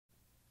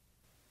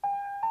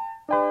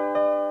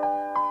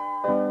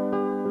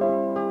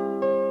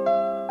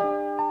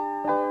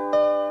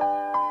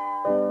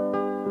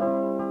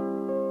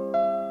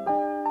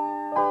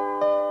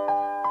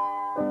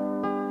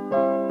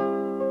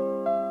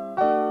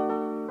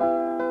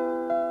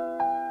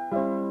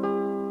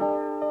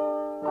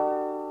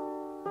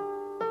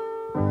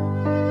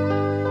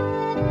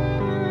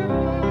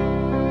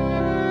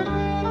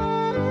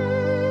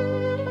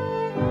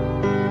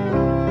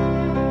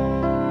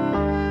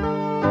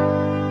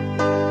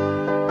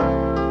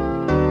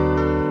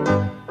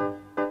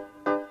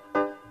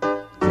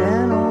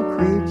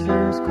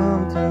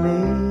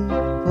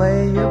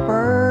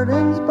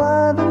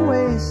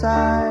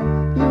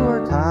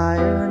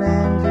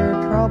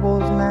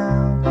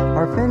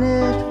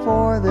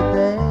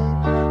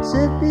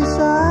sit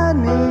beside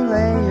me,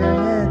 lay your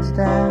heads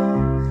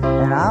down,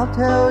 and I'll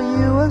tell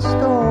you a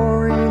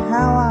story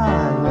how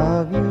I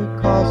love you,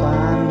 'cause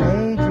I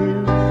made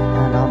you,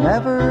 and I'll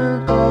never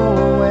go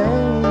away.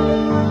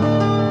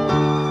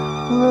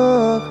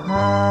 Look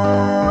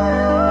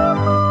high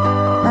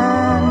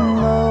and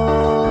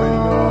low,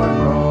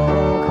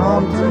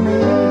 come to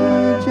me,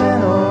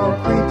 gentle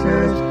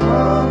creatures,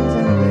 come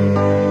to me.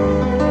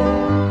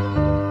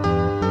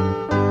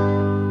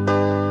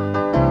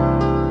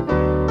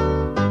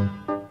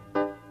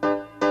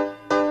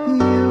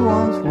 You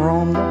once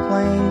roamed the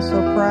plains so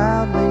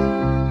proudly,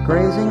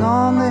 grazing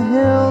on the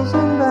hills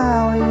and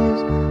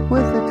valleys,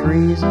 with the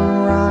trees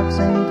and rocks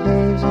and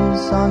caves and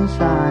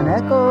sunshine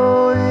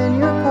echo in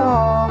your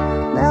call.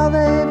 Now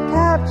they've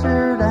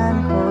captured and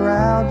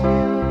corralled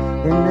you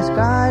in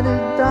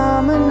misguided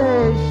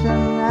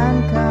domination, and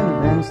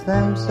convinced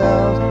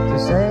themselves to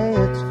say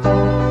it's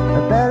for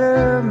the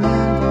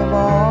betterment of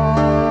all.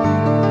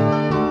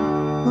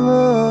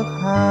 Look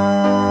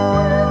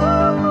high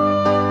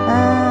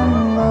and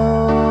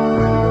low,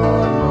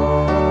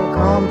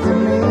 come to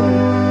me,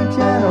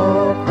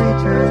 gentle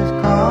creatures,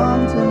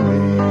 come to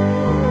me.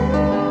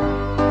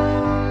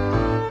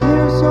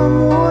 Here's some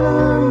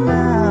water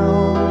now,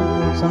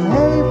 some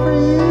hay for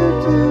you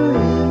to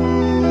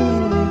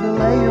eat.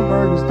 Lay your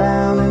burdens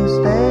down and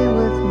stay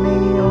with me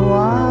a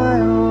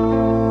while.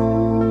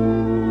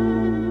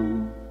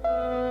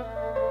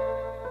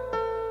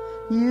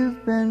 You've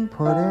been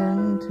put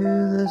into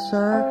the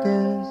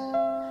circus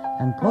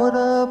and put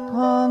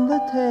upon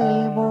the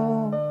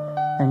table,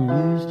 and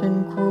used in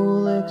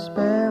cruel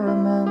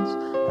experiments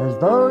as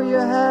though you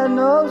had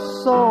no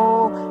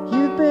soul.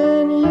 You've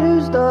been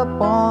used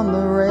up on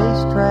the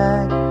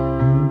racetrack,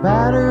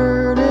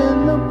 battered in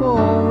the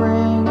bull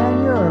ring, and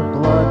your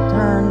blood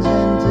turns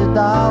into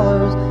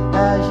dollars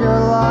as your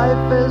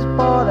life is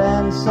bought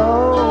and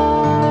sold.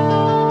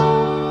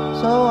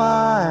 So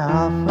I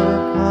offer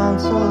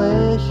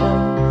consolation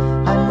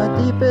and my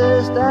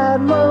deepest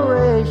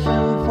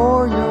admiration for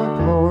your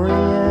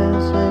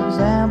glorious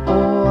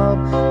example of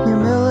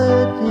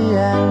humility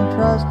and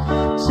trust.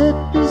 Sit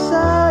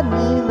beside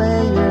me,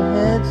 lay your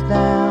heads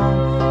down,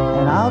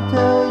 and I'll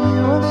tell you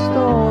a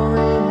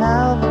story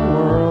how the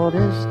world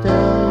is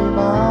still